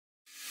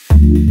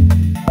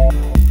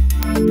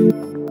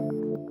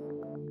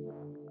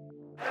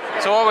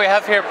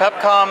here,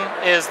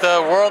 Pepcom is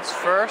the world's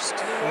first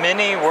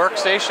mini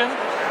workstation.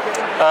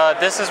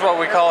 This is what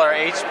we call our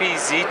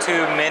HP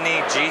Z2 Mini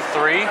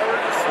G3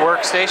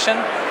 workstation.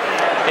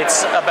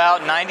 It's about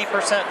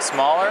 90%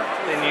 smaller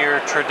than your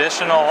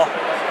traditional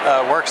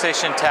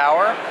workstation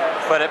tower,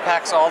 but it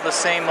packs all the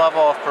same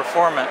level of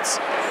performance.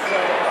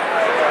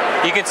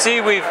 You can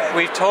see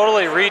we've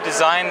totally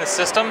redesigned the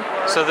system,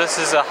 so this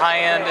is a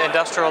high-end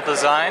industrial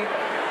design,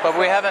 but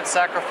we haven't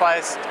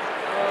sacrificed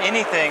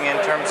anything in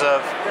terms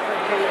of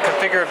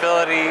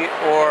configurability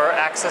or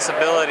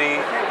accessibility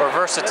or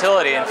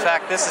versatility. In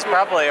fact, this is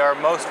probably our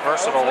most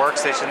versatile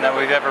workstation that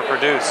we've ever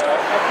produced.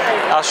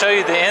 I'll show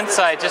you the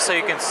inside just so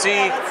you can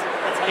see,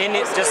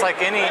 just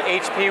like any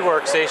HP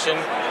workstation,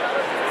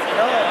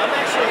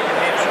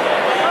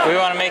 we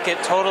want to make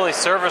it totally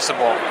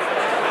serviceable.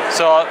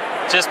 So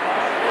just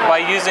by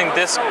using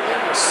this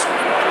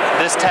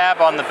tab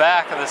on the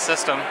back of the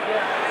system,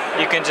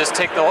 you can just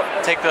take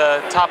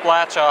the top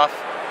latch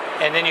off,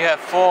 and then you have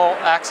full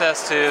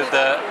access to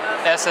the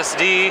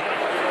SSD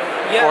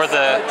or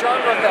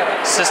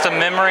the system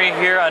memory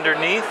here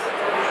underneath.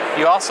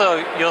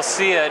 You'll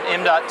see an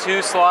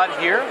M.2 slot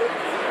here,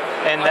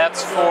 and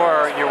that's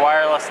for your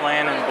wireless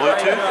LAN and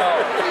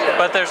Bluetooth.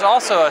 But there's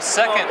also a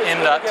second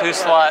M.2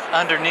 slot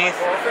underneath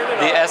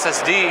the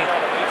SSD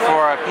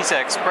for a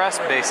PCI Express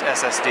based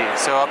SSD,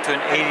 so up to an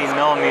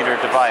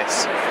 80mm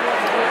device.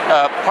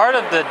 Part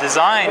of the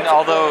design,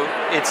 although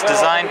it's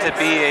designed to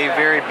be a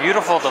very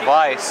beautiful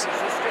device,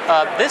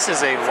 this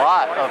is a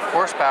lot of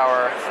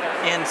horsepower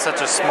in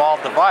such a small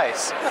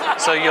device.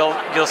 So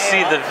you'll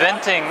see the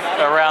venting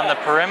around the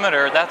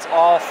perimeter. That's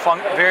all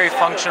very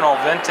functional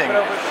venting,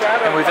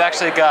 and we've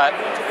actually got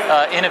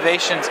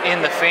innovations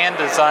in the fan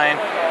design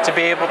to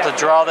be able to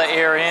draw the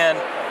air in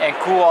and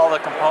cool all the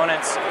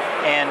components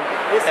and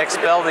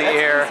expel the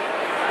air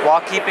while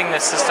keeping the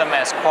system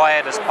as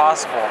quiet as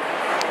possible.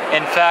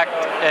 In fact,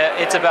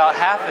 it's about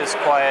half as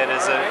quiet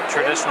as a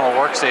traditional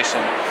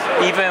workstation,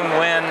 even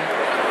when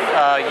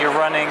you're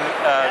running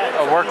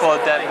a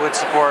workload that would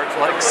support,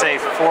 like, say,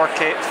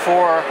 4K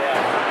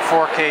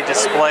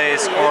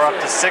displays or up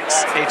to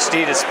 6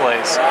 HD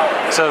displays.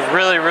 So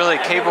really, really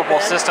capable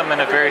system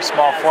in a very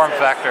small form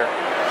factor.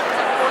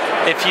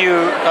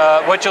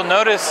 What you'll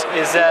notice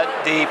is that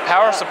the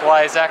power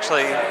supply is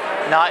actually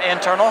not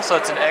internal, so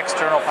it's an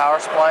external power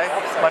supply,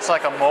 much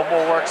like a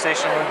mobile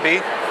workstation would be.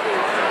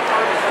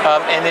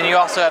 And then you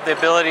also have the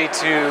ability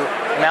to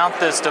mount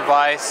this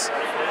device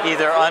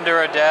either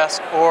under a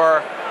desk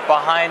or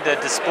behind a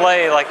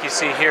display like you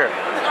see here.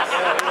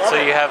 So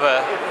you have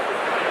a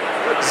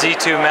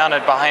Z2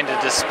 mounted behind a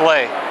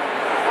display,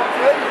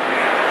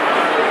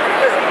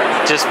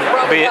 just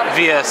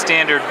via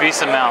standard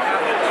VESA mount.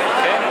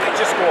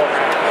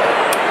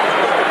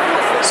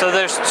 So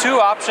there's two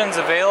options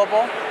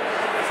available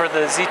for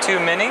the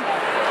Z2 Mini.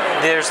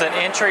 There's an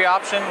entry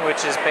option,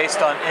 which is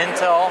based on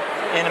Intel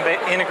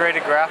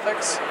integrated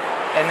graphics,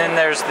 and then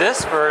there's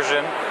this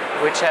version,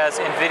 which has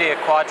Nvidia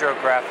Quadro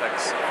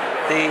graphics.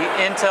 The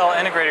Intel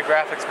integrated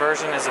graphics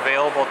version is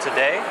available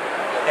today,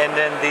 and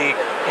then the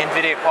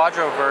Nvidia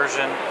Quadro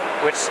version,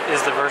 which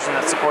is the version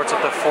that supports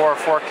up to 4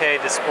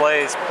 4K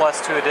displays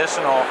plus 2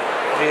 additional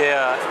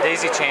via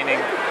daisy chaining,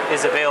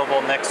 is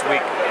available next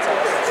week.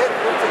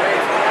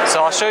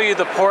 So I'll show you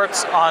the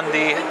ports on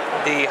the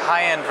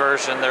high-end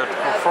version, the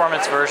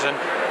performance version.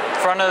 In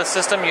front of the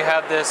system you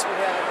have this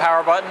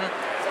power button,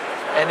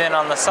 and then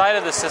on the side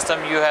of the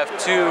system you have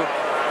 2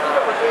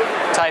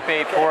 Type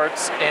A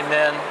ports and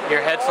then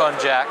your headphone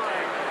jack.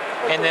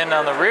 And then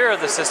on the rear of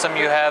the system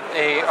you have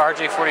a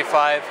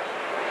RJ45,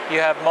 you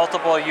have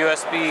multiple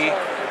USB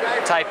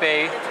Type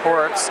A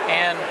ports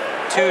and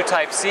 2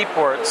 Type C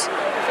ports.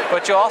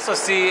 What you'll also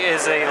see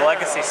is a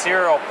legacy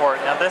serial port.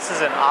 Now this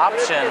is an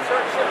option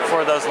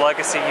for those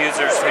legacy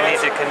users who need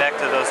to connect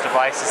to those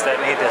devices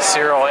that need the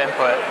serial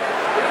input.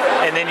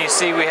 And then you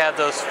see we have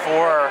those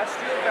 4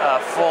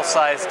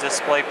 full-size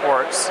display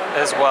ports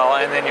as well,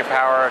 and then your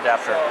power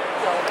adapter.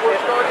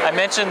 I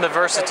mentioned the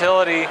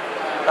versatility.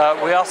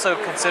 We also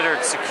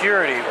considered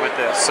security with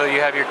this. So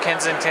you have your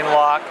Kensington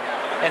lock,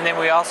 and then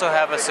we also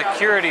have a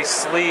security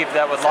sleeve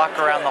that would lock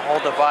around the whole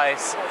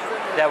device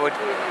that would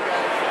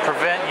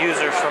prevent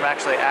users from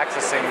actually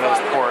accessing those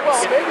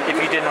ports if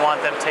you didn't want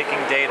them taking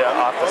data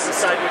off the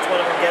system. Decide which one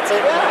of them gets it.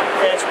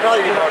 Yeah, it should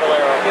probably be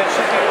Martellero.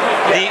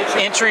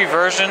 The entry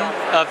version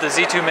of the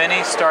Z2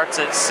 Mini starts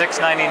at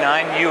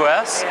 $699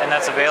 US, and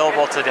that's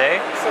available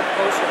today.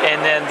 And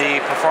then the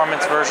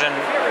performance version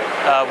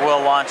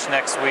will launch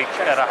next week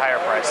at a higher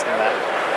price than that.